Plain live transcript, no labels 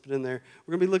Put in there.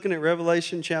 We're going to be looking at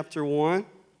Revelation chapter 1.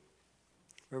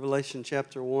 Revelation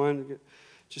chapter 1.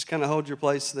 Just kind of hold your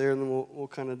place there, and then we'll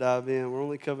kind of dive in. We're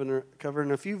only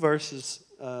covering a few verses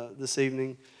this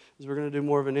evening, as we're going to do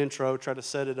more of an intro, try to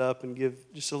set it up and give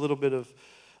just a little bit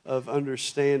of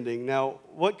understanding. Now,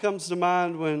 what comes to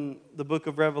mind when the book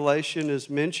of Revelation is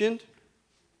mentioned?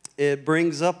 It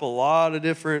brings up a lot of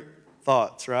different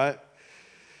thoughts, right?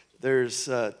 There's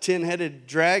 10-headed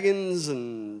dragons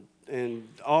and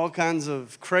all kinds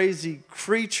of crazy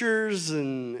creatures,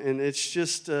 and it's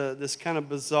just this kind of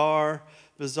bizarre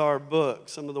book.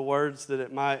 Some of the words that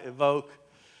it might evoke,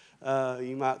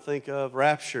 you might think of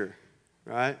rapture,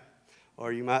 right?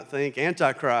 Or you might think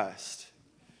Antichrist.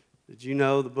 Did you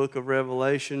know the book of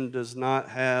Revelation does not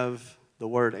have the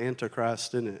word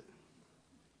Antichrist in it?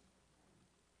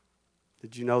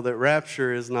 Did you know that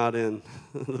rapture is not in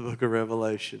the book of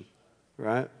Revelation,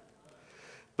 right?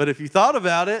 But if you thought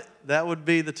about it, that would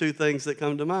be the two things that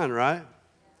come to mind, right?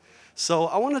 So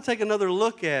I want to take another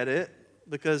look at it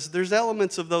because there's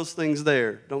elements of those things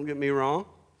there, don't get me wrong.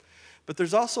 But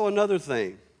there's also another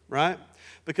thing, right?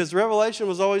 Because Revelation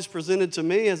was always presented to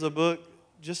me as a book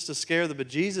just to scare the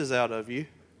bejesus out of you,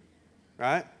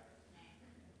 right?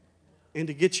 And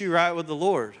to get you right with the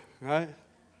Lord, right?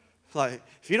 Like,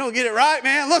 if you don't get it right,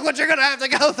 man, look what you're going to have to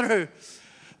go through.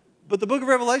 But the book of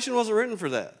Revelation wasn't written for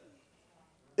that.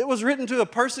 It was written to a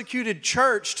persecuted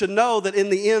church to know that in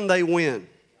the end they win,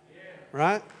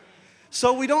 right?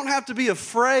 So we don't have to be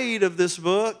afraid of this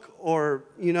book or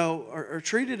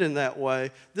treat it in that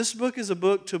way. This book is a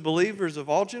book to believers of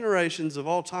all generations, of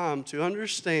all time, to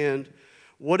understand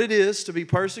what it is to be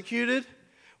persecuted,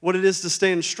 what it is to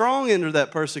stand strong under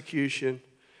that persecution,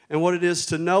 and what it is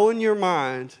to know in your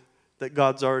mind that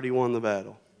God's already won the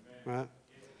battle, right?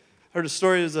 I heard a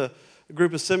story as a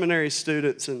group of seminary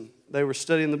students, and they were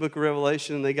studying the book of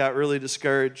Revelation, and they got really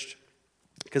discouraged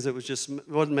because it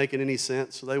wasn't making any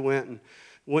sense. So they went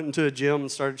into a gym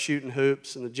and started shooting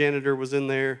hoops, and the janitor was in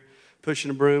there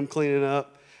pushing a broom, cleaning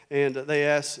up. And they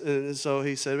asked, and so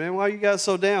he said, "Man, why are you guys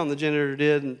so down?" The janitor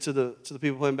did, and to the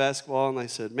people playing basketball, and they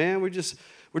said, "Man, we're just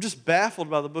baffled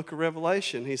by the book of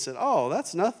Revelation." He said, "Oh,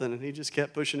 that's nothing," and he just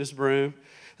kept pushing his broom.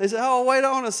 They said, "Oh, wait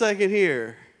on a second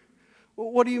here.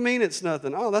 Well, what do you mean it's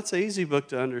nothing?" "Oh, that's an easy book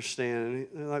to understand." And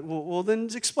they're like, well, then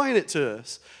explain it to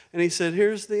us. And he said,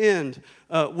 "Here's the end.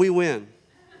 We win."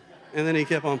 And then he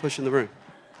kept on pushing the broom.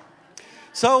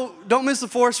 So don't miss the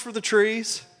forest for the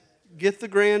trees. Get the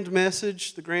grand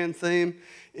message. The grand theme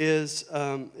is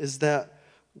that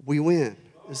we win.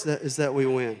 Is that we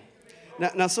win.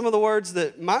 Now, some of the words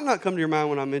that might not come to your mind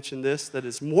when I mention this, that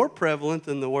is more prevalent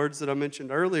than the words that I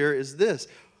mentioned earlier, is this: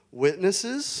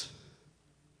 witnesses,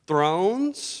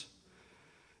 thrones,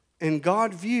 and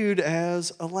God viewed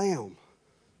as a lamb.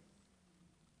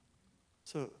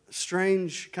 So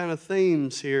strange kind of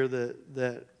themes here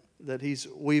that he's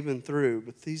weaving through,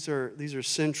 but these are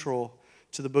central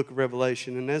to the book of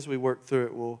Revelation, and as we work through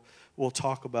it, we'll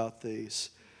talk about these.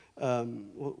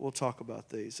 We'll talk about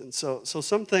these, and so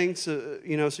some things, so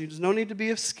there's no need to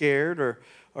be scared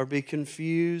or be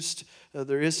confused.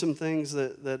 There is some things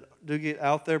that do get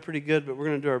out there pretty good, but we're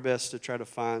going to do our best to try to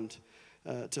find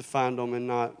them and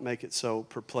not make it so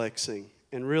perplexing.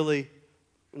 And really,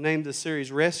 name the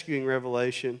series "Rescuing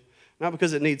Revelation," not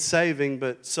because it needs saving,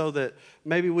 but so that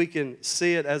maybe we can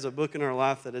see it as a book in our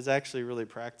life that is actually really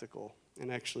practical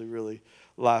and actually really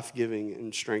life-giving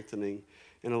and strengthening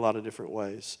in a lot of different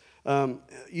ways.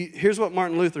 Here's what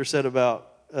Martin Luther said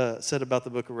about the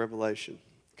book of Revelation,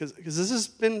 because this has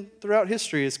been throughout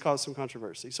history, it's caused some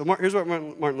controversy. So here's what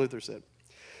Martin Luther said,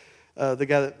 the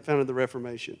guy that founded the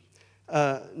Reformation.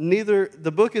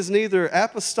 The book is neither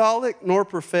apostolic nor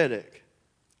prophetic.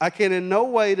 I can in no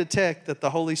way detect that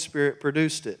the Holy Spirit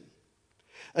produced it.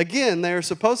 Again, they are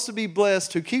supposed to be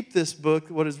blessed who keep this book,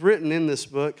 what is written in this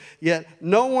book, yet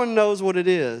no one knows what it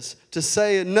is, to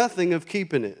say nothing of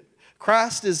keeping it.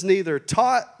 Christ is neither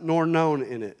taught nor known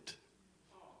in it.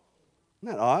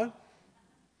 Isn't that odd?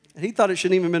 And he thought it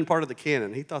shouldn't even have been part of the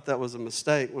canon. He thought that was a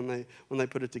mistake when they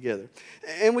put it together.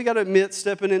 And we got to admit,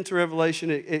 stepping into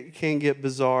Revelation, it can get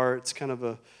bizarre. It's kind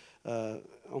of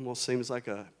almost seems like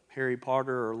a Harry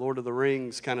Potter or Lord of the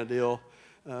Rings kind of deal.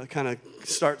 Kind of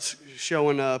starts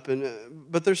showing up,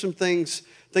 but there's some things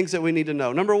that we need to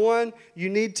know. Number one, you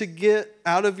need to get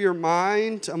out of your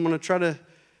mind. I'm going to try to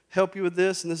help you with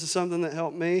this, and this is something that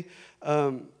helped me.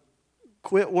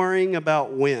 Quit worrying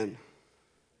about when.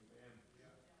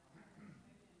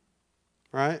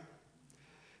 Right?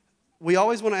 We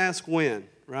always want to ask when,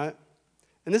 right?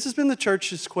 And this has been the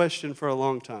church's question for a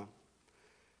long time.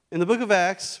 In the book of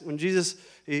Acts, when Jesus,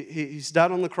 he's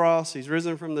died on the cross, he's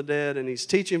risen from the dead, and he's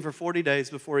teaching for 40 days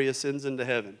before he ascends into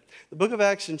heaven. The book of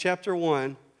Acts in chapter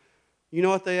 1, you know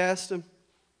what they asked him?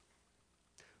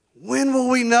 When will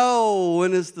we know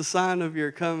when is the sign of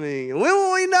your coming? When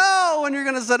will we know when you're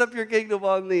going to set up your kingdom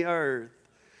on the earth?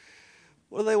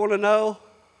 What do they want to know?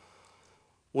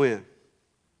 When?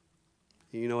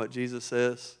 You know what Jesus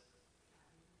says?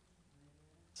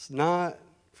 It's not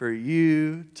for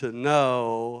you to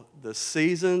know the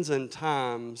seasons and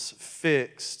times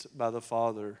fixed by the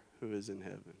Father who is in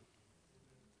heaven.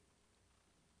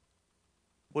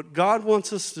 What God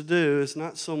wants us to do is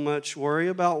not so much worry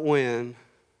about when,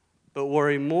 but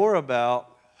worry more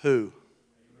about who.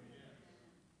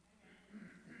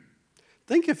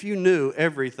 Think if you knew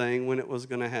everything when it was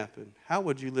going to happen, how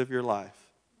would you live your life?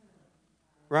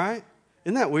 Right?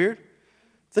 Isn't that weird?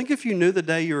 Think if you knew the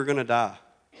day you were going to die.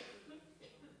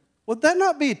 Would that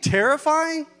not be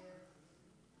terrifying?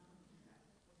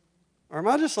 Or am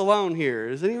I just alone here?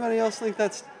 Does anybody else think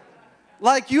that's...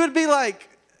 Like, you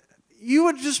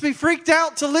would just be freaked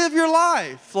out to live your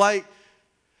life. Like,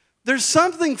 there's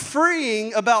something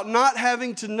freeing about not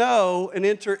having to know and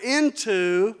enter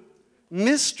into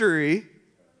mystery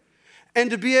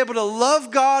and to be able to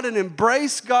love God and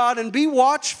embrace God and be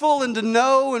watchful and to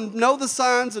know the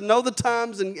signs and know the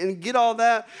times and get all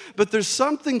that. But there's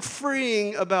something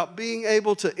freeing about being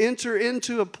able to enter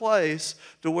into a place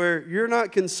to where you're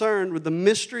not concerned with the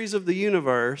mysteries of the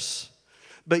universe,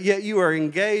 but yet you are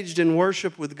engaged in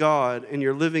worship with God and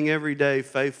you're living every day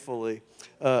faithfully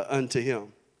unto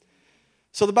Him.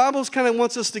 So the Bible kind of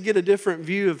wants us to get a different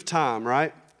view of time,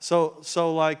 right? So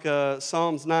like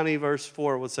Psalms 90 verse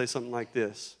 4 would say something like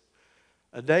this.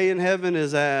 A day in heaven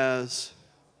is as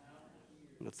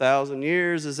 1,000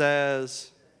 years is as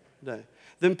a day.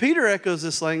 Then Peter echoes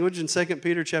this language in 2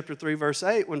 Peter chapter 3 verse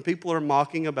 8 when people are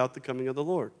mocking about the coming of the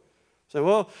Lord. Say,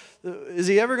 well, is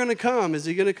he ever going to come? Is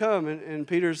he going to come? And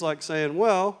Peter's like saying,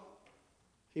 well,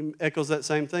 he echoes that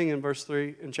same thing in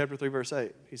chapter 3 verse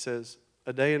 8. He says,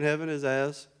 a day in heaven is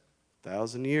as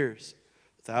 1,000 years.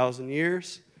 1,000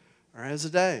 years are as a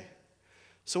day.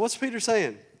 So what's Peter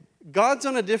saying? God's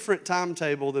on a different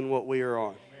timetable than what we are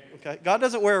on. Okay? God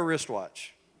doesn't wear a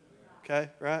wristwatch. Okay,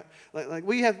 right? Like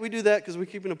we do that because we're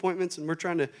keeping appointments and we're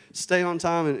trying to stay on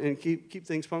time and keep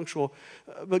things punctual.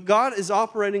 But God is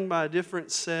operating by a different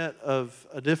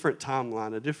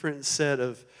timeline, a different set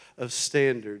of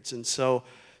standards. And so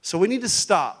we need to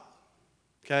stop.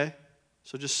 Okay?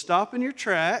 So just stop in your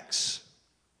tracks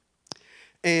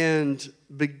and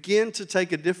begin to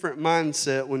take a different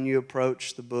mindset when you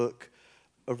approach the book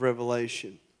of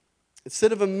Revelation.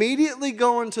 Instead of immediately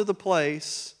going to the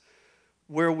place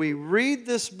where we read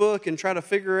this book and try to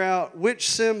figure out which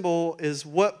symbol is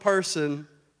what person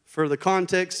for the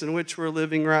context in which we're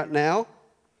living right now,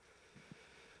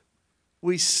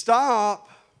 we stop,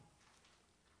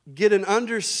 get an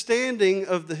understanding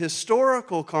of the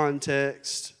historical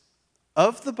context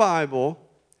of the Bible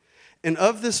and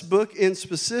of this book in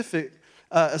specifically,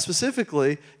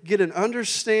 get an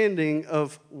understanding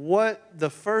of what the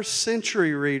first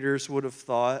century readers would have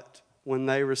thought when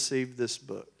they received this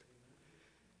book.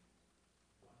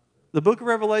 The book of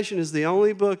Revelation is the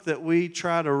only book that we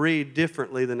try to read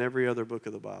differently than every other book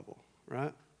of the Bible,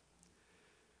 right?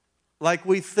 Like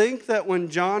we think that when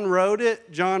John wrote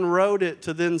it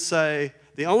to then say,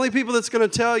 the only people that's going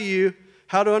to tell you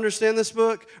how to understand this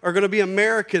book are going to be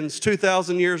Americans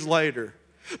 2,000 years later.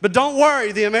 But don't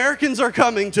worry, the Americans are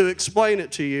coming to explain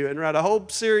it to you and write a whole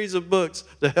series of books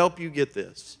to help you get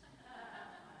this.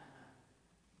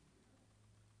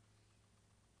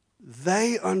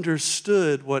 They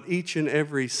understood what each and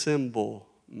every symbol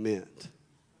meant.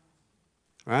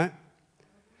 Right?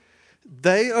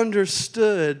 They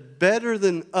understood better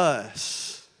than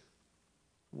us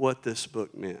what this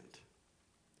book meant.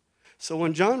 So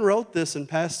when John wrote this and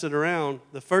passed it around,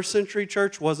 the first century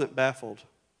church wasn't baffled.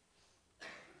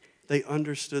 They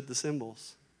understood the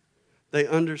symbols. They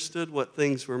understood what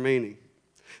things were meaning.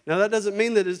 Now that doesn't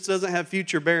mean that it doesn't have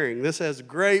future bearing. This has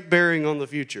great bearing on the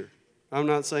future. I'm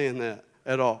not saying that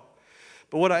at all.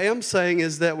 But what I am saying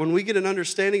is that when we get an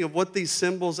understanding of what these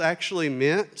symbols actually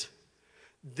meant,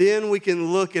 then we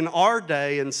can look in our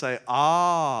day and say,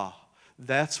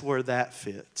 that's where that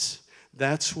fits.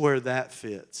 That's where that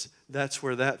fits. That's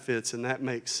where that fits, and that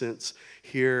makes sense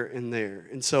here and there.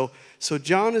 And so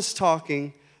John is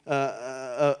talking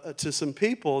to some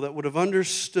people that would have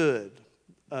understood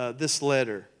this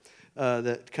letter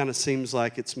that kind of seems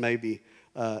like it's maybe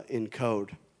in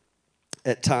code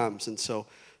at times. And so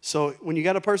when you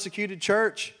got a persecuted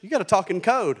church, you got to talk in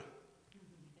code.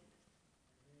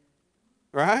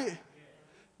 Right?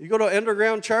 You go to an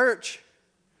underground church,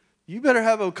 you better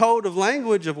have a code of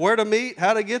language of where to meet,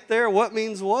 how to get there, what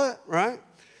means what, right?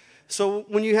 So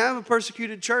when you have a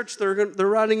persecuted church, they're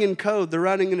writing in code. They're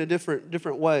writing in a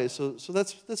different way. So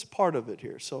that's part of it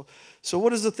here. So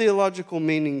what is the theological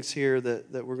meanings here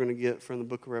that we're going to get from the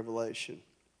book of Revelation?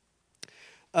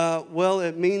 Well,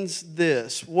 it means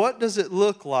this. What does it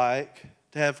look like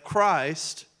to have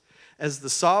Christ as the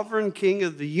sovereign king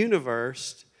of the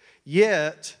universe,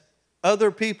 yet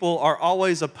other people are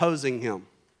always opposing him?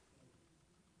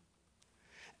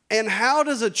 And how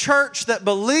does a church that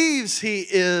believes he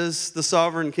is the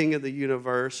sovereign king of the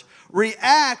universe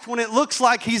react when it looks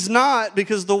like he's not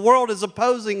because the world is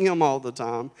opposing him all the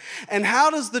time? And how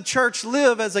does the church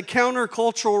live as a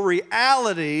countercultural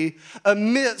reality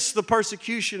amidst the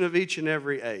persecution of each and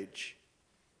every age?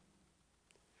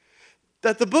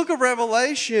 That the book of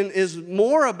Revelation is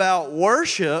more about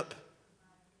worship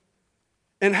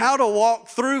and how to walk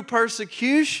through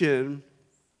persecution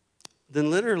than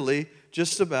literally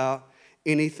just about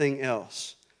anything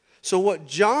else. So what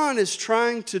John is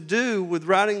trying to do with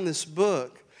writing this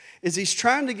book is he's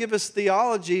trying to give us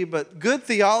theology, but good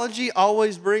theology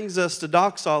always brings us to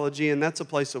doxology, and that's a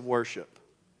place of worship,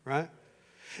 right?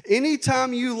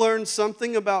 Anytime you learn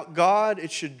something about God,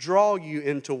 it should draw you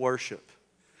into worship.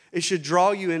 It should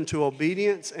draw you into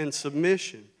obedience and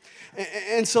submission.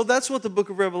 And so that's what the book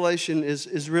of Revelation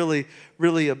is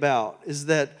really about, is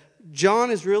that John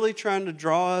is really trying to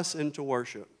draw us into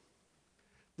worship.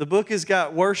 The book has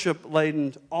got worship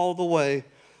laden all the way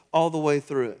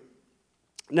through it.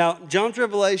 Now, John's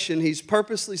Revelation, he's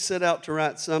purposely set out to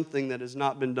write something that has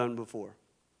not been done before.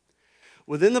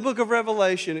 Within the book of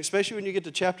Revelation, especially when you get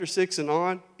to chapter 6 and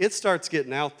on, it starts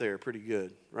getting out there pretty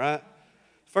good, right?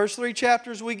 First 3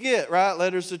 chapters we get, right?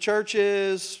 Letters to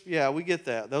churches, yeah, we get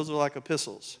that. Those are like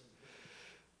epistles.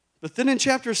 But then in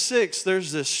chapter 6,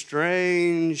 there's this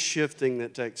strange shifting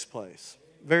that takes place.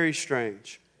 Very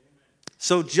strange.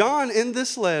 So John, in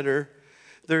this letter,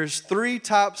 there's 3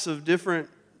 types of different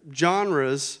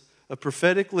genres of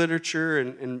prophetic literature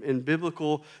and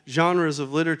biblical genres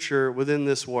of literature within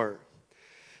this work.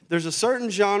 There's a certain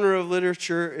genre of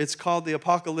literature, it's called the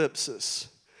apocalypsis,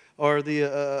 or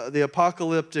the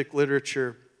apocalyptic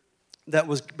literature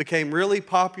that became really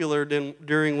popular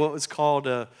during what was called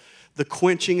the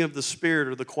quenching of the spirit,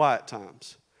 or the quiet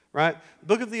times, right? The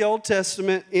book of the Old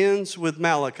Testament ends with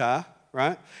Malachi,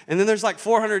 right? And then there's like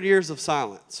 400 years of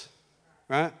silence,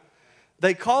 right?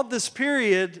 They called this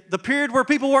period the period where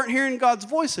people weren't hearing God's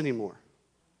voice anymore.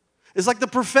 It's like the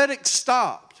prophetic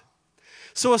stopped.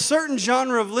 So a certain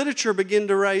genre of literature began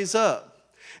to raise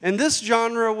up. And this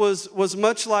genre was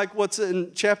much like what's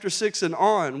in chapter 6 and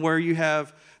on, where you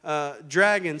have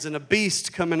dragons and a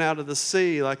beast coming out of the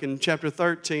sea, like in chapter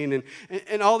 13,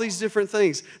 and all these different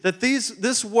things. That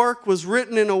this work was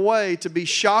written in a way to be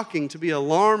shocking, to be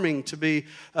alarming, to be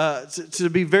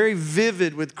very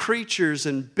vivid with creatures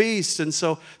and beasts. And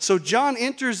so John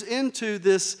enters into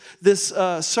this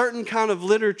certain kind of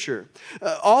literature.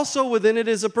 Also within it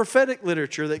is a prophetic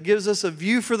literature that gives us a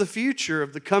view for the future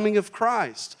of the coming of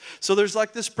Christ. So there's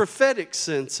like this prophetic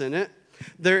sense in it.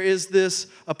 There is this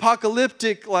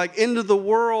apocalyptic, like end of the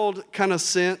world kind of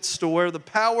sense to where the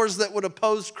powers that would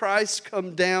oppose Christ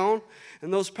come down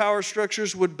and those power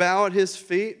structures would bow at his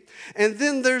feet. And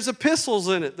then there's epistles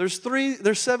in it. There's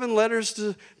 7 letters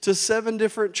to 7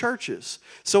 different churches.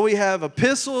 So we have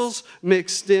epistles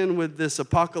mixed in with this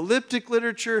apocalyptic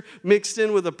literature, mixed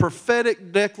in with a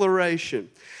prophetic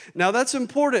declaration. Now that's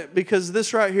important because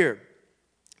this right here,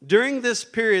 during this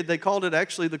period, they called it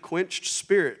actually the quenched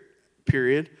spirit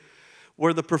period,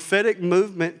 where the prophetic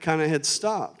movement kind of had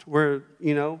stopped, where,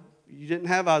 you didn't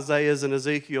have Isaiahs and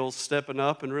Ezekiels stepping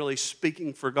up and really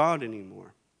speaking for God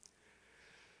anymore.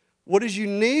 What is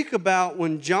unique about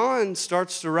when John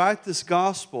starts to write this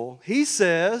gospel, he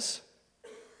says,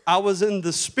 I was in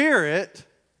the Spirit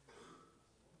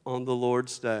on the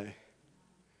Lord's day.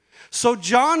 So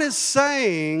John is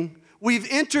saying we've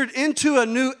entered into a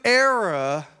new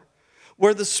era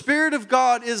where the Spirit of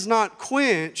God is not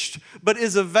quenched, but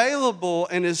is available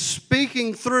and is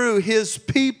speaking through His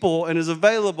people and is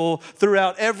available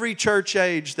throughout every church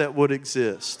age that would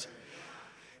exist.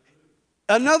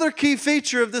 Another key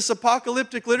feature of this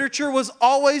apocalyptic literature was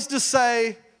always to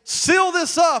say, seal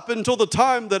this up until the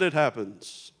time that it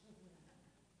happens.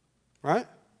 Right?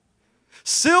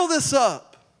 Seal this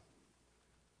up.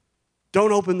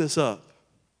 Don't open this up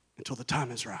until the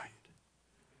time is right.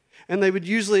 And they would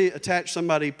usually attach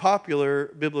somebody popular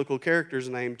biblical character's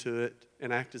name to it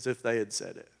and act as if they had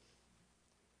said it.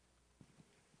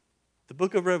 The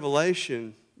book of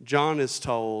Revelation, John is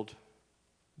told,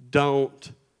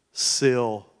 don't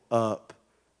seal up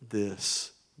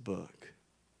this book.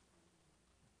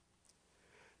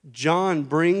 John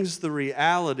brings the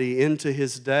reality into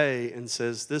his day and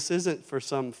says, this isn't for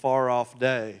some far-off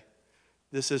day.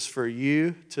 This is for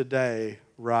you today,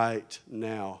 right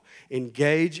now.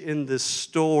 Engage in this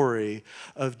story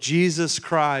of Jesus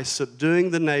Christ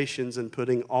subduing the nations and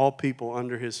putting all people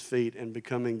under his feet and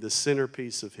becoming the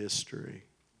centerpiece of history.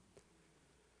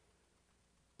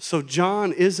 So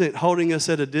John isn't holding us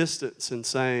at a distance and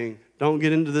saying, don't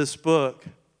get into this book.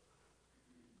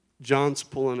 John's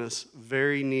pulling us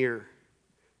very near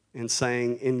and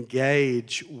saying,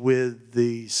 engage with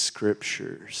these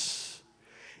scriptures.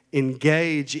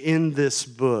 Engage in this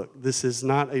book. This is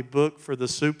not a book for the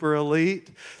super elite.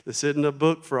 This isn't a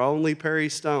book for only Perry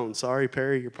Stone. Sorry,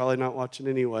 Perry, you're probably not watching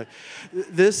anyway.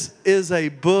 This is a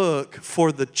book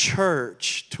for the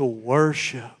church to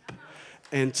worship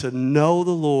and to know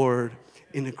the Lord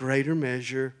in a greater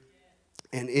measure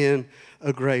and in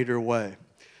a greater way.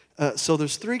 So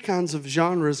there's three kinds of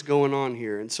genres going on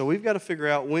here. And so we've got to figure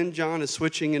out when John is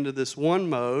switching into this one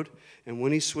mode and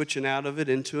when he's switching out of it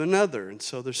into another. And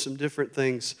so there's some different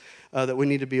things that we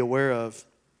need to be aware of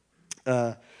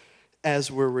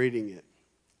as we're reading it.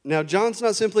 Now, John's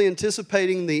not simply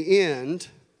anticipating the end.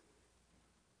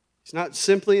 He's not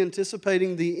simply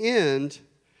anticipating the end.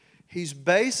 He's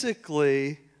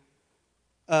basically,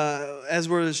 as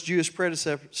were his Jewish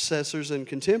predecessors and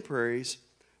contemporaries,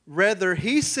 rather,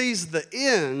 he sees the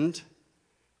end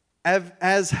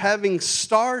as having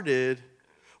started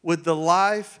with the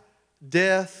life,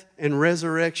 death, and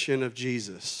resurrection of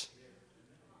Jesus.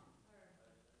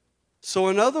 So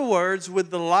in other words, with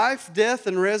the life, death,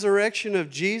 and resurrection of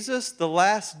Jesus, the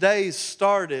last days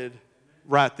started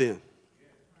right then.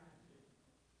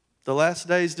 The last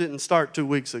days didn't start 2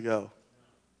 weeks ago.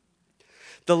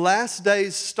 The last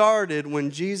days started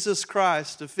when Jesus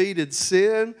Christ defeated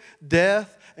sin,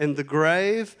 death, and the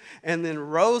grave, and then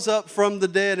rose up from the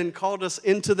dead and called us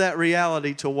into that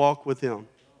reality to walk with him.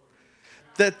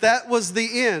 That was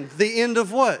the end. The end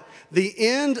of what? The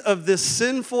end of this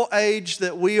sinful age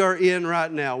that we are in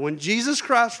right now. When Jesus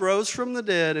Christ rose from the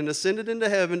dead and ascended into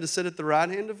heaven to sit at the right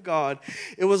hand of God,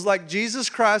 it was like Jesus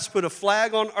Christ put a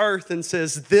flag on earth and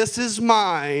says, this is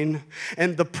mine.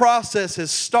 And the process has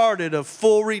started of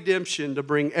full redemption to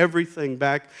bring everything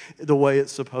back the way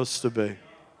it's supposed to be.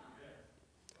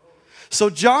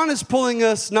 So John is pulling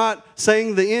us, not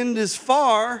saying the end is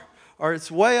far or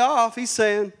it's way off. He's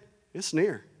saying it's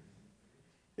near.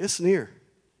 It's near.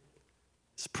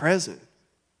 It's present.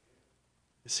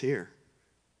 It's here.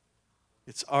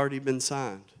 It's already been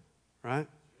signed, right?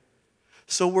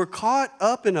 So we're caught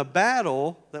up in a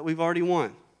battle that we've already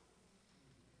won.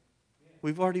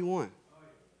 We've already won.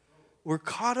 We're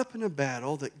caught up in a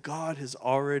battle that God has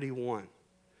already won.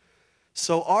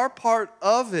 So our part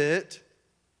of it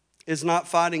is not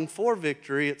fighting for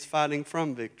victory, it's fighting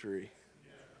from victory.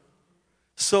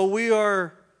 So we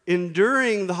are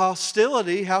enduring the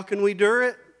hostility. How can we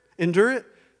endure it?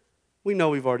 We know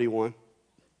we've already won.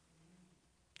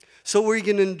 So we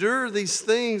can endure these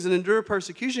things and endure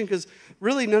persecution because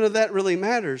really none of that really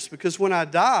matters, because when I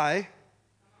die,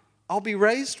 I'll be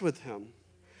raised with him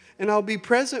and I'll be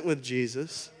present with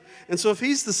Jesus. And so if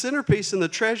he's the centerpiece and the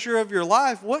treasure of your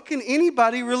life, what can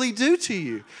anybody really do to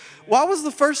you? Why was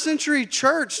the first century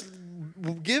church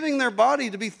giving their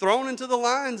body to be thrown into the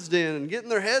lion's den and getting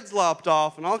their heads lopped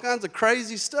off and all kinds of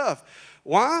crazy stuff?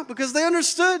 Why? Because they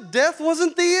understood death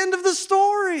wasn't the end of the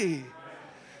story.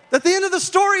 That the end of the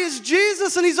story is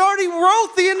Jesus, and he's already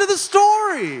wrote the end of the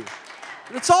story.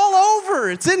 It's all over.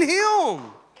 It's in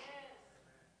him.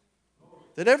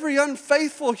 That every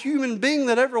unfaithful human being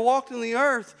that ever walked in the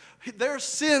earth, their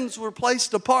sins were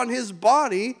placed upon his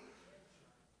body,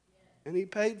 and he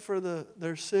paid for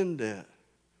their sin debt.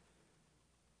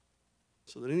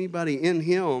 So that anybody in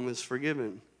him is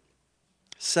forgiven,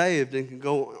 saved, and can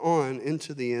go on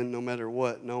into the end no matter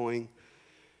what, knowing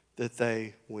that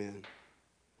they win.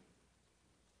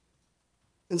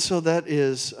 And so that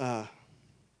is,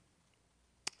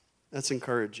 that's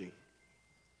encouraging.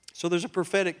 So there's a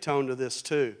prophetic tone to this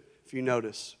too, if you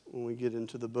notice when we get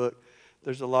into the book.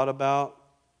 There's a lot about,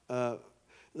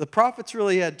 the prophets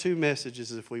really had two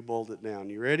messages if we boiled it down.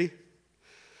 You ready?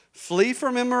 Flee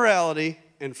from immorality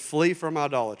and flee from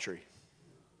idolatry.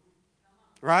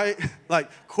 Right? Like,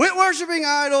 quit worshiping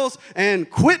idols and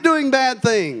quit doing bad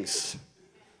things.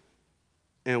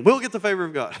 And we'll get the favor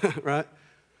of God, right?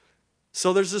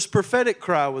 So there's this prophetic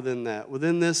cry within that.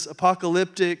 Within this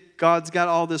apocalyptic, God's got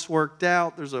all this worked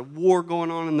out. There's a war going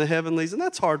on in the heavenlies. And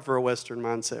that's hard for a Western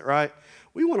mindset, right?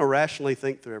 We want to rationally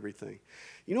think through everything.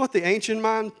 You know what the ancient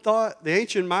mind thought? The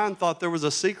ancient mind thought there was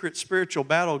a secret spiritual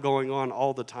battle going on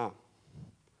all the time.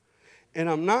 And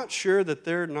I'm not sure that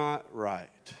they're not right.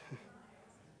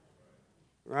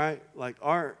 Right? Like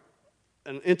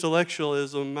and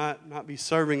intellectualism might not be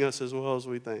serving us as well as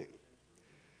we think.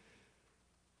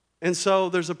 And so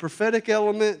there's a prophetic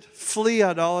element, flee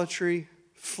idolatry,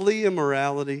 flee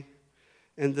immorality,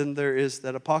 and then there is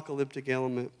that apocalyptic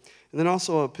element, and then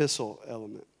also an epistle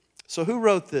element. So who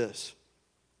wrote this?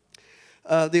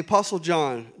 The Apostle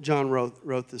John. John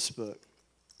wrote this book.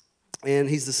 And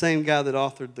he's the same guy that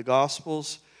authored the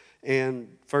Gospels,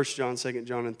 and 1 John, 2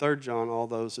 John, and 3 John, all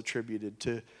those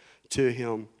attributed to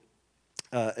him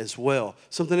as well.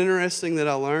 Something interesting that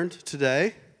I learned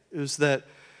today is that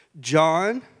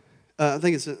John, I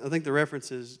think the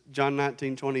reference is John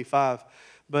 19:25,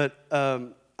 but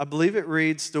I believe it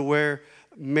reads to where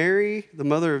Mary, the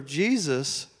mother of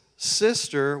Jesus'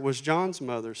 sister, was John's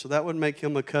mother, so that would make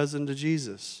him a cousin to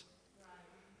Jesus.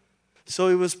 So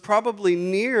he was probably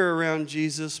near around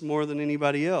Jesus more than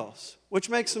anybody else, which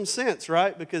makes some sense,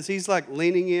 right? Because he's like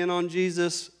leaning in on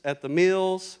Jesus at the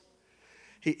meals.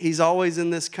 He's always in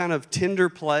this kind of tender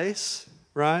place,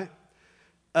 right?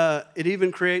 It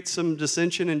even creates some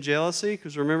dissension and jealousy,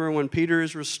 because remember when Peter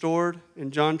is restored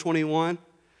in John 21,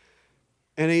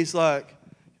 and he's like,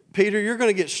 Peter, you're going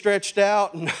to get stretched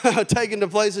out and taken to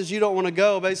places you don't want to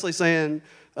go, basically saying,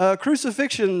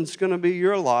 crucifixion's going to be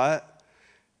your lot.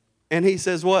 And he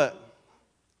says, what?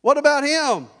 What about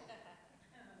him?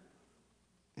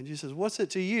 And Jesus says, what's it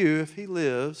to you if he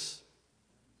lives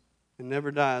and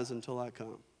never dies until I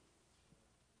come?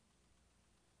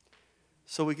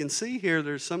 So we can see here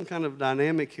there's some kind of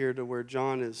dynamic here to where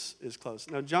John is close.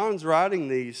 Now, John's writing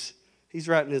these, he's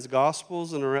writing his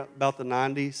Gospels in about the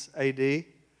 90s A.D.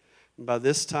 And by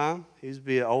this time, he'd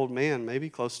be an old man, maybe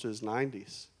close to his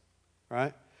 90s,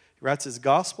 right? He writes his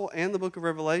Gospel and the book of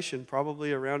Revelation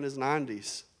probably around his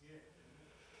 90s.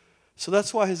 So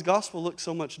that's why his Gospel looks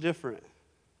so much different.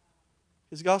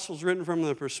 His Gospel is written from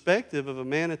the perspective of a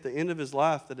man at the end of his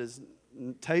life that has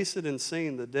tasted and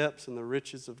seen the depths and the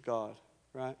riches of God,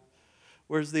 right?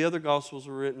 Whereas the other Gospels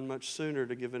were written much sooner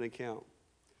to give an account.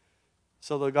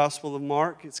 So the Gospel of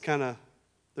Mark, it's kind of,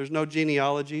 there's no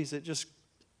genealogies. It just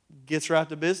gets right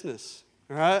to business,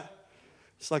 right?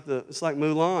 It's like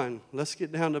Mulan. Let's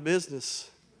get down to business.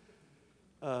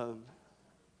 Not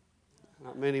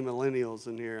many millennials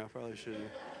in here. I probably shouldn't.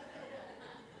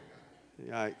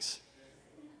 Yikes.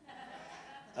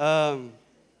 Because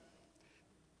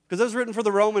it was written for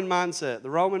the Roman mindset.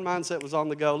 The Roman mindset was on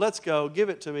the go. Let's go. Give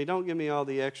it to me. Don't give me all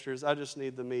the extras. I just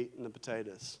need the meat and the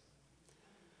potatoes.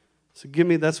 So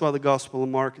that's why the Gospel of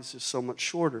Mark is just so much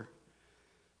shorter.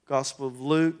 Gospel of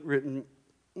Luke, written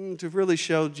to really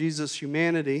show Jesus'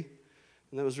 humanity.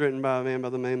 And that was written by a man by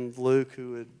the name of Luke,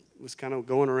 who was kind of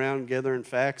going around gathering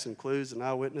facts and clues and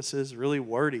eyewitnesses, really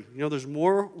wordy. You know, there's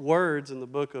more words in the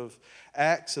book of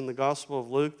Acts and the Gospel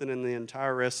of Luke than in the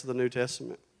entire rest of the New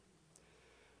Testament.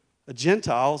 A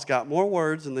Gentile's got more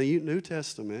words in the New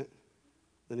Testament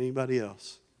than anybody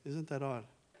else. Isn't that odd?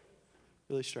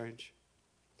 Really strange.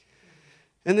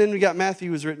 And then we got Matthew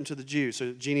was written to the Jews.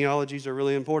 So genealogies are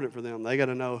really important for them. They got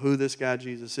to know who this guy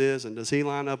Jesus is, and does he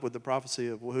line up with the prophecy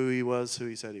of who he was, who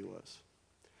he said he was.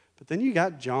 But then you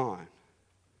got John.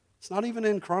 It's not even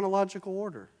in chronological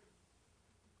order.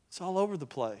 It's all over the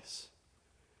place.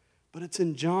 But it's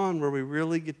in John where we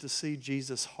really get to see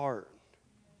Jesus' heart.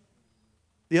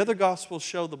 The other Gospels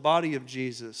show the body of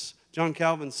Jesus. John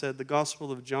Calvin said the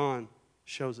Gospel of John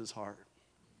shows his heart.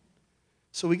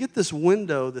 So we get this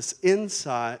window, this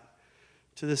insight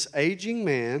to this aging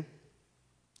man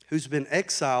who's been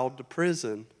exiled to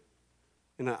prison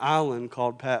in an island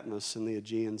called Patmos in the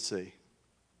Aegean Sea.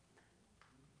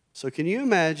 So can you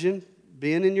imagine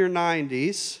being in your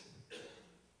 90s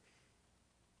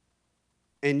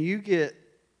and you get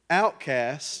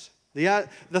outcast? The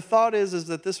thought is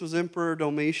that this was Emperor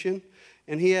Domitian,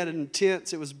 and he had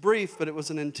it was brief, but it was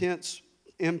an intense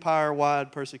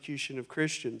empire-wide persecution of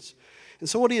Christians. And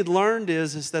so what he had learned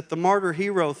is that the martyr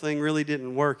hero thing really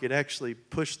didn't work. It actually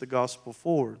pushed the gospel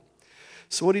forward.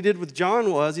 So what he did with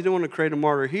John was he didn't want to create a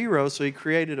martyr hero, so he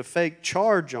created a fake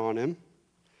charge on him,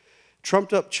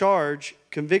 trumped up charge,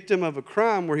 convict him of a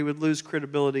crime where he would lose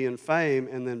credibility and fame,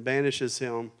 and then banishes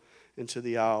him into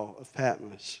the Isle of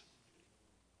Patmos.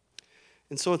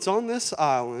 And so it's on this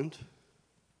island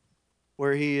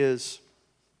where he has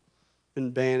been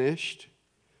banished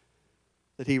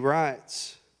that he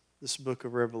writes this book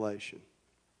of Revelation.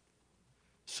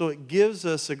 So it gives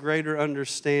us a greater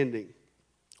understanding.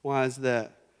 Why is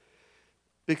that?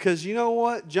 Because you know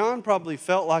what? John probably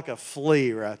felt like a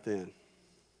flea right then.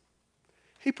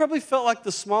 He probably felt like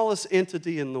the smallest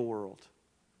entity in the world.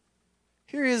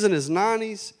 Here he is in his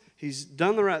 90s. He's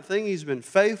done the right thing. He's been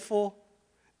faithful.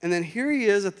 And then here he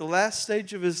is at the last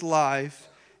stage of his life,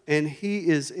 and he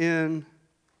is in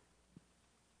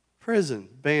prison,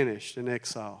 banished, in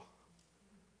exile.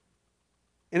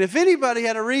 And if anybody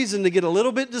had a reason to get a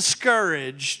little bit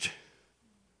discouraged,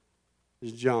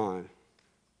 it's John.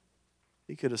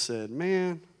 He could have said,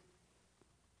 man,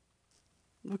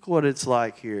 look what it's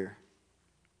like here.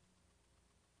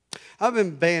 I've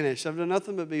been banished. I've done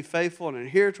nothing but be faithful. And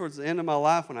here towards the end of my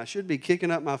life, when I should be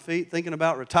kicking up my feet, thinking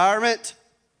about retirement,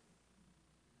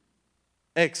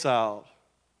 exiled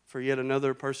for yet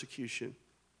another persecution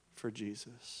for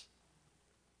Jesus.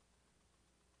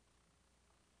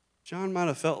 John might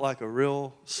have felt like a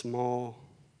real small,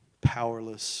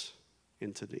 powerless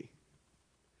entity.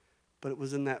 But it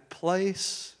was in that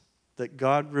place that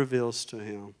God reveals to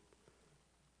him,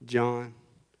 John,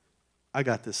 I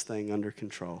got this thing under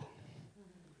control.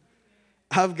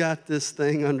 I've got this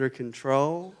thing under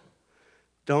control.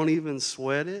 Don't even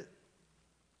sweat it.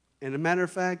 And as a matter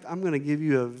of fact, I'm going to give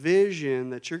you a vision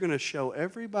that you're going to show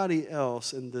everybody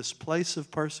else in this place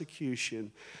of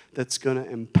persecution that's going to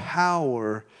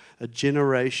empower a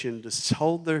generation to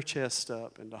hold their chest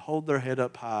up and to hold their head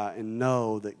up high and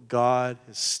know that God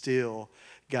has still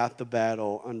got the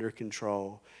battle under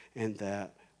control and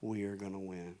that we are going to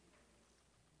win.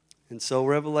 And so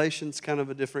Revelation's kind of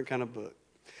a different kind of book.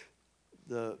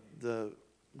 The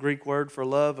Greek word for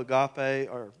love, agape,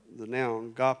 or the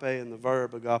noun agape and the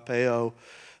verb agapeo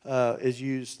is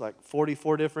used like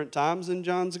 44 different times in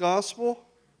John's gospel.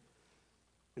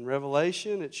 In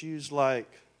Revelation, it's used like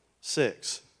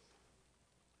 6.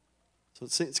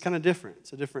 So it's kind of different.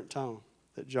 It's a different tone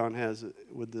that John has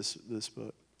with this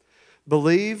book.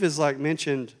 Believe is like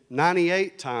mentioned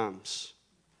 98 times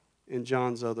in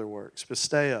John's other works.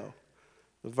 Pisteo,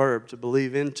 the verb to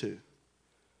believe into.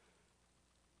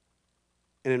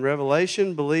 And in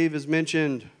Revelation, believe is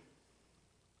mentioned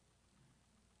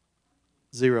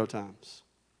 0 times.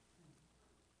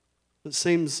 It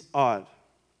seems odd.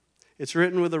 It's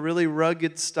written with a really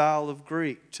rugged style of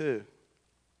Greek, too.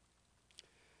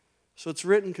 So it's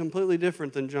written completely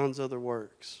different than John's other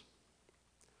works.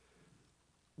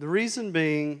 The reason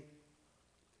being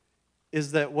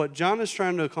is that what John is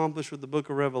trying to accomplish with the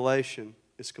book of Revelation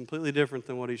is completely different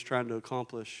than what he's trying to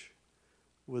accomplish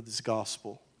with his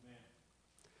gospel.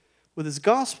 With his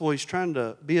gospel, he's trying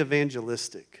to be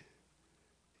evangelistic.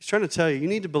 He's trying to tell you, you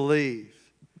need to believe.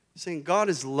 He's saying God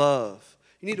is love.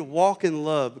 You need to walk in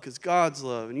love because God's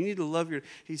love. And you need to love your...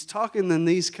 He's talking in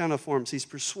these kind of forms. He's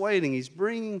persuading. He's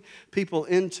bringing people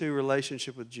into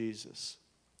relationship with Jesus.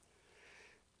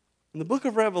 In the book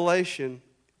of Revelation,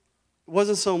 it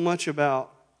wasn't so much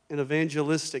about an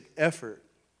evangelistic effort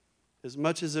as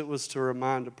much as it was to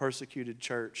remind a persecuted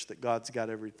church that God's got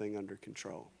everything under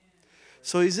control.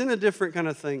 So he's in a different kind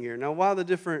of thing here. Now, why the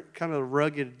different kind of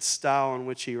rugged style in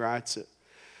which he writes it?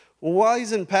 Well, while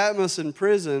he's in Patmos in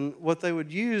prison, what they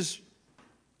would use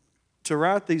to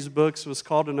write these books was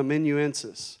called an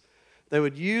amanuensis. They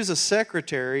would use a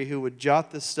secretary who would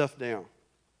jot this stuff down.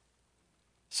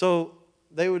 So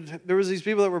there was these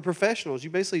people that were professionals. You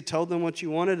basically told them what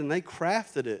you wanted, and they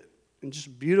crafted it in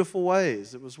just beautiful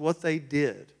ways. It was what they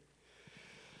did.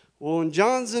 Well, when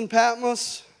John's in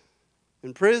Patmos,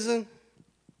 in prison,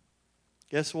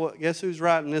 guess what? Guess who's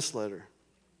writing this letter?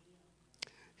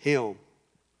 Him.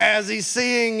 As he's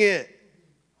seeing it.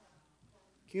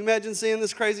 Can you imagine seeing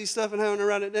this crazy stuff and having to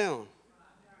write it down?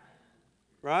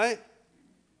 Right?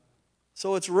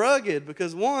 So it's rugged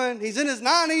because one, he's in his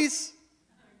 90s.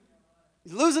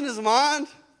 He's losing his mind.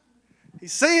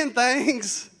 He's seeing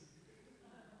things.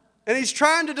 And he's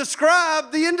trying to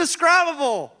describe the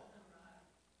indescribable.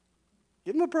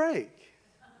 Give him a break.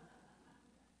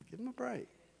 Give him a break.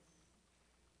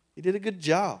 He did a good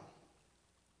job.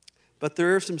 But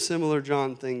there are some similar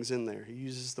John things in there. He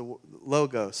uses the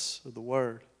logos of the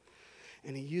word.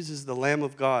 And he uses the Lamb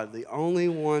of God. The only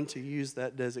one to use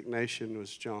that designation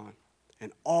was John.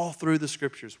 And all through the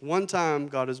scriptures, one time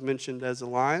God is mentioned as a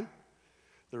lion.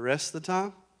 The rest of the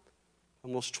time,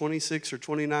 almost 26 or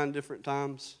 29 different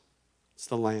times, it's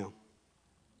the Lamb.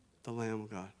 The Lamb of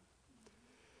God.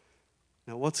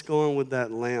 Now, what's going with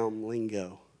that lamb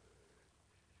lingo?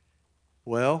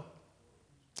 Well,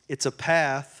 it's a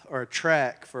path or a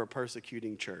track for a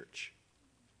persecuting church.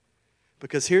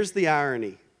 Because here's the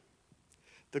irony.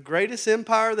 The greatest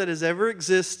empire that has ever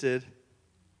existed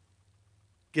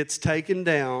gets taken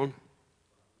down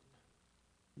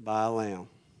by a lamb.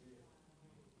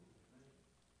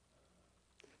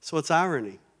 So it's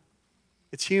irony.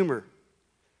 It's humor.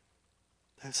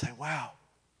 They say, wow,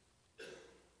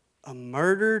 A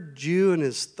murdered Jew in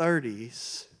his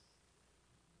 30s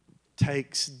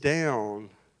takes down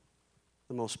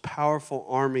the most powerful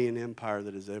army and empire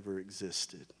that has ever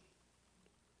existed.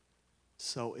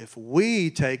 So if we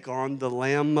take on the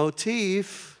lamb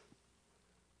motif,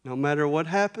 no matter what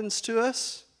happens to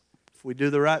us, if we do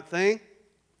the right thing,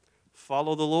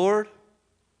 follow the Lord,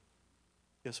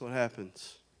 guess what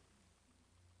happens?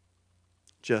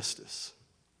 Justice.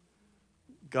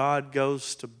 God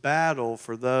goes to battle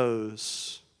for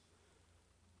those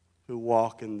who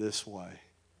walk in this way.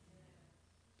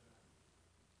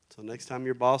 So next time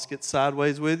your boss gets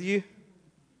sideways with you,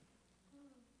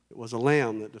 it was a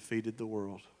lamb that defeated the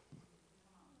world.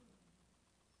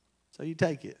 So you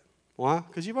take it. Why?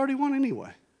 Because you've already won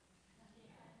anyway.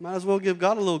 Might as well give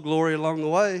God a little glory along the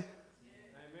way. Amen.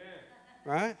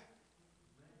 Right?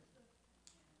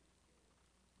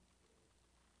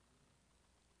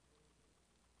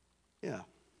 Yeah.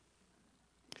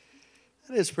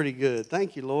 That is pretty good.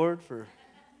 Thank you, Lord, for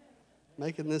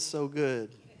making this so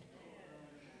good.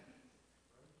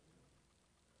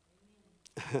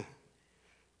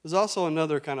 There's also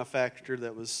another kind of factor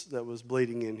that was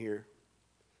bleeding in here.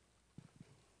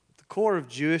 The core of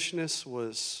Jewishness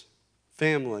was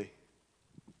family,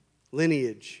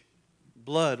 lineage,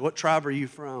 blood. What tribe are you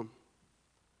from?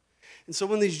 And so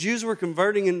when these Jews were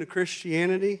converting into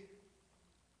Christianity,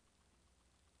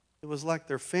 it was like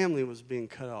their family was being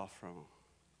cut off from them.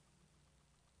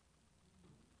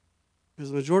 Because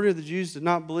the majority of the Jews did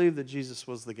not believe that Jesus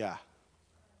was the guy.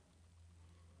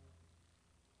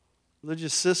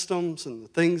 Religious systems and the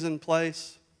things in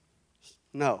place,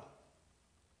 no.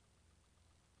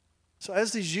 So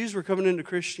as these Jews were coming into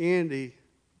Christianity,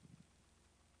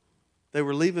 they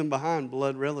were leaving behind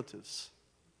blood relatives.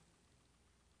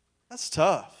 That's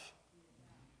tough.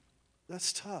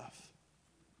 That's tough.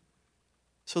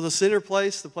 So the center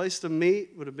place, the place to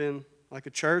meet, would have been like a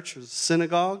church, or a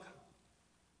synagogue.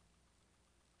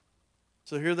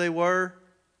 So here they were,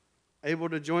 able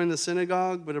to join the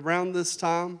synagogue, but around this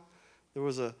time, there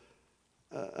was a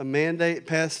mandate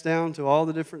passed down to all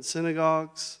the different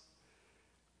synagogues,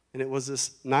 and it was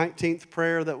this 19th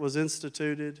prayer that was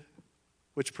instituted,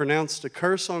 which pronounced a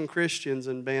curse on Christians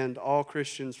and banned all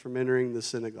Christians from entering the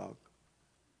synagogue.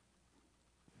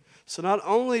 So not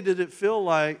only did it feel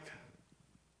like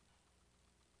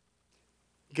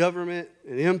government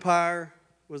and empire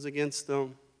was against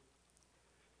them,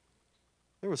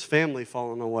 there was family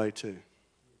falling away too.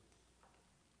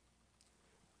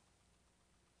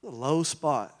 A low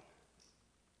spot.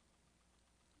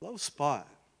 Low spot.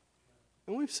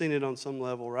 And we've seen it on some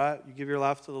level, right? You give your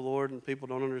life to the Lord and people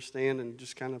don't understand and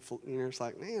just kind of, it's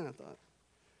like, man, I thought,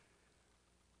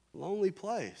 lonely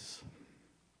place.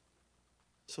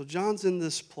 So John's in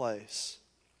this place.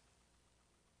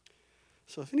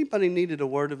 So if anybody needed a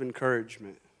word of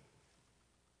encouragement,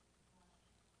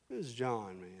 it was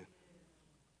John, man.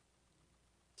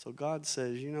 So God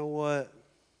says, you know what?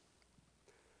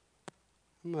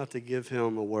 I'm about to give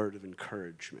him a word of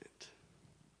encouragement.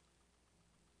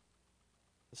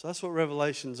 So that's what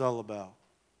Revelation's all about.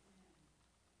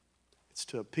 It's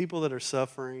to people that are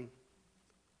suffering,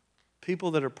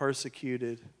 people that are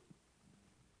persecuted.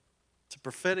 It's a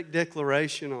prophetic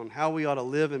declaration on how we ought to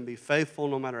live and be faithful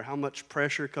no matter how much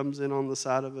pressure comes in on the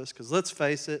side of us. Because let's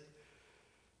face it,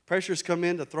 pressures come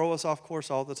in to throw us off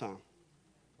course all the time.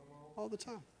 All the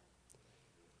time.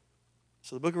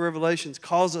 So the book of Revelations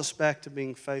calls us back to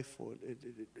being faithful.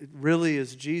 It really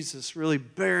is Jesus really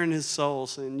bearing his soul,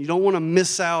 saying you don't want to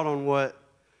miss out on what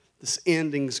this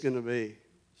ending's going to be.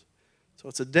 So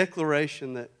it's a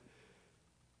declaration that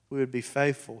we would be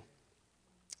faithful,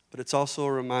 but it's also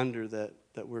a reminder that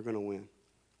we're going to win.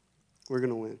 We're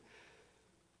going to win.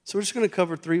 So we're just going to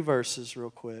cover 3 verses real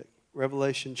quick.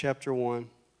 Revelation chapter 1,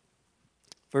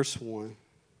 verse 1.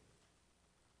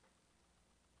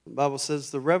 The Bible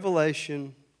says the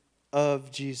revelation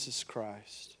of Jesus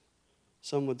Christ.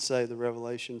 Some would say the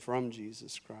revelation from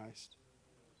Jesus Christ.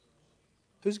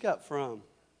 Who's got from?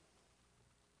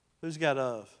 Who's got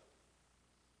of?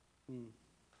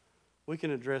 We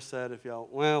can address that if y'all,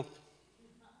 well,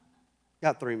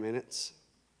 got 3 minutes.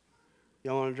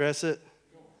 Y'all want to address it?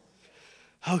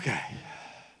 Okay.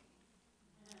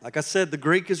 Like I said, the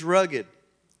Greek is rugged.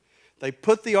 They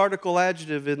put the article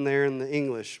adjective in there in the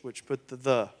English, which put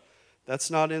the.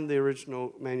 That's not in the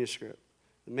original manuscript.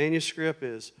 The manuscript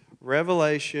is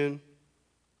Revelation,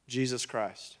 Jesus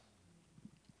Christ.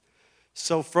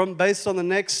 So based on the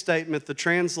next statement, the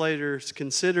translators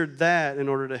considered that in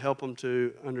order to help them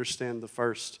to understand the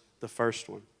first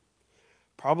one.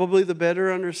 Probably the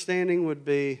better understanding would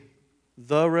be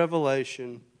the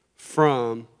revelation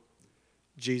from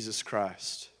Jesus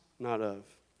Christ. not of.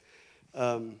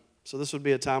 So this would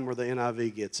be a time where the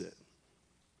NIV gets it.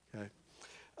 Okay.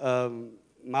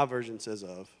 My version says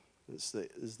of. It's the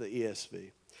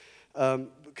ESV.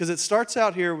 Because it starts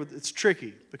out here with, it's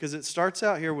tricky, because it starts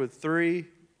out here with 3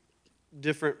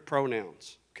 different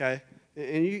pronouns, okay?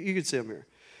 And you can see them here.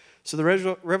 So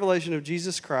the revelation of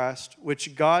Jesus Christ,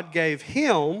 which God gave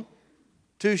him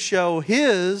to show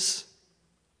his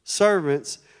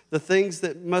servants the things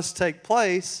that must take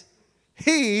place,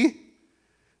 he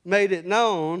made it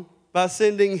known by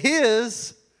sending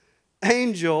his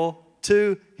angel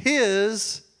to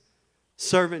his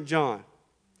servant John.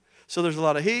 So there's a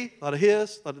lot of he, a lot of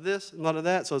his, a lot of this, and a lot of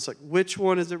that. So it's like, which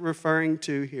one is it referring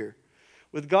to here?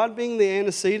 With God being the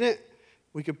antecedent,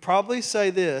 we could probably say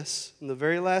this in the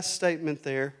very last statement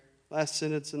there, last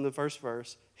sentence in the first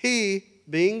verse. He,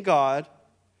 being God,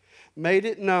 made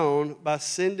it known by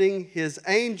sending his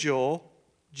angel,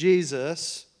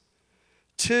 Jesus,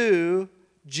 to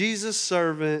Jesus'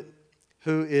 servant,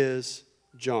 who is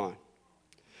John.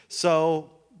 So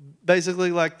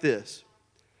basically like this.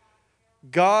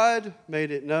 God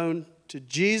made it known to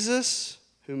Jesus,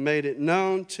 who made it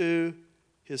known to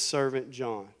his servant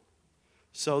John.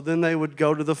 So then they would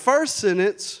go to the first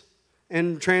sentence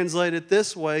and translate it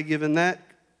this way, given that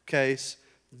case,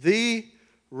 the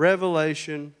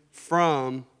revelation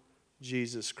from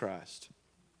Jesus Christ.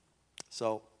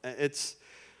 So it's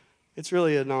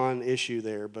really a non-issue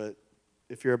there, but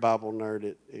if you're a Bible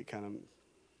nerd, it kind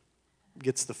of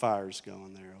gets the fires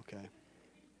going there, okay?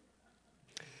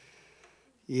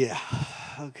 Yeah,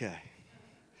 okay.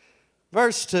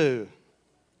 Verse 2.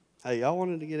 Hey, y'all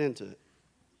wanted to get into it.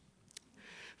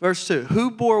 Verse 2.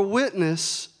 Who bore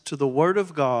witness to the word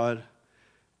of God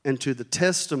and to the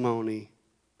testimony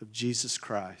of Jesus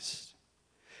Christ,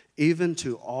 even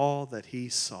to all that he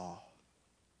saw.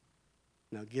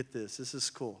 Now get this. This is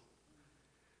cool.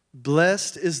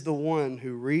 Blessed is the one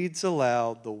who reads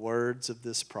aloud the words of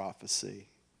this prophecy,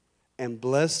 and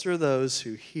blessed are those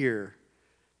who hear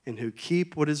and who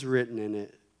keep what is written in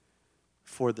it,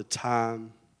 for the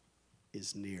time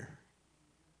is near.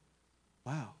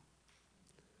 Wow.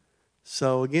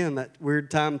 So again, that weird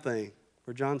time thing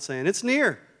where John's saying, it's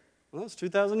near. Well, it's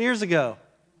 2,000 years ago.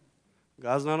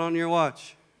 God's not on your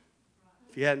watch.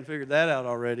 If you hadn't figured that out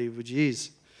already, well,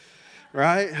 geez.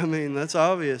 Right? I mean, that's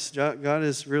obvious. God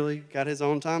has really got his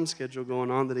own time schedule going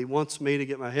on that he wants me to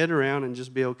get my head around and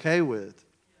just be okay with.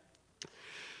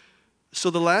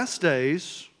 So the last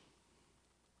days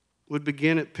would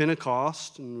begin at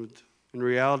Pentecost and in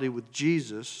reality with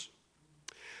Jesus.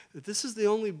 This is the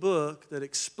only book that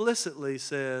explicitly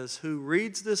says who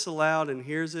reads this aloud and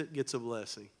hears it gets a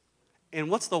blessing. And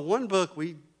what's the one book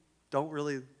we don't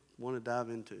really want to dive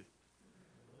into?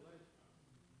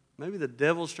 Maybe the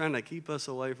devil's trying to keep us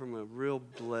away from a real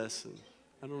blessing.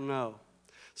 I don't know.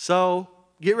 So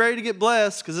get ready to get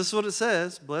blessed, because this is what it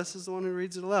says. Blessed is the one who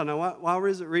reads it aloud. Now, why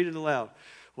does it read it aloud?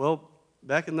 Well,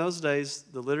 back in those days,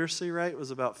 the literacy rate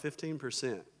was about 15%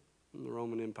 in the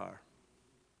Roman Empire.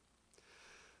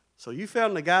 So you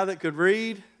found a guy that could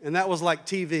read, and that was like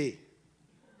TV.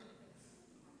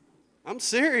 I'm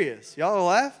serious. Y'all are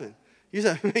laughing. You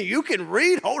said, you can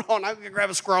read? Hold on, I can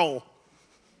grab a scroll.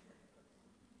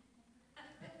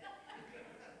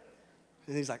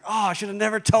 And he's like, oh, I should have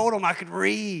never told him I could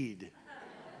read.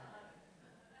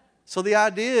 So the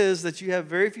idea is that you have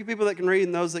very few people that can read,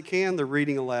 and those that can, they're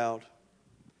reading aloud.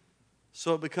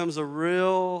 So it becomes a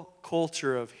real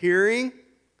culture of hearing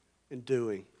and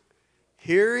doing.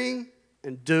 Hearing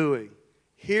and doing.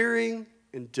 Hearing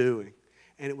and doing.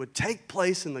 And it would take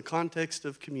place in the context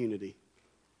of community.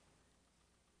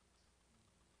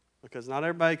 Because not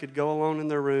everybody could go alone in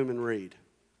their room and read.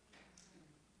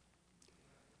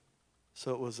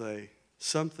 So it was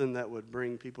something that would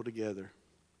bring people together.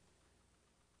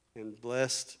 And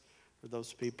blessed are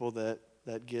those people that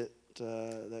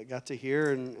got to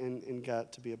hear and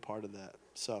got to be a part of that.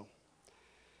 So,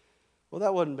 well,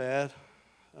 that wasn't bad.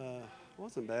 It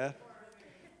wasn't bad.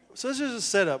 So this is a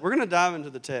setup. We're going to dive into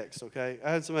the text, okay?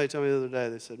 I had somebody tell me the other day,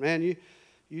 they said, man,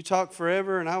 you talk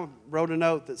forever, and I wrote a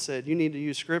note that said you need to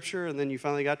use Scripture, and then you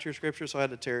finally got to your Scripture, so I had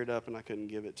to tear it up, and I couldn't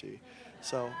give it to you.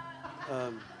 So,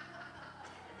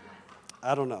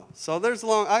 I don't know. So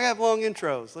I have long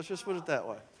intros. Let's just put it that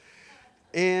way.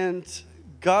 And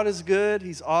God is good.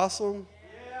 He's awesome.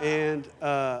 And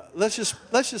let's just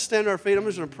stand on our feet. I'm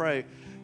just going to pray.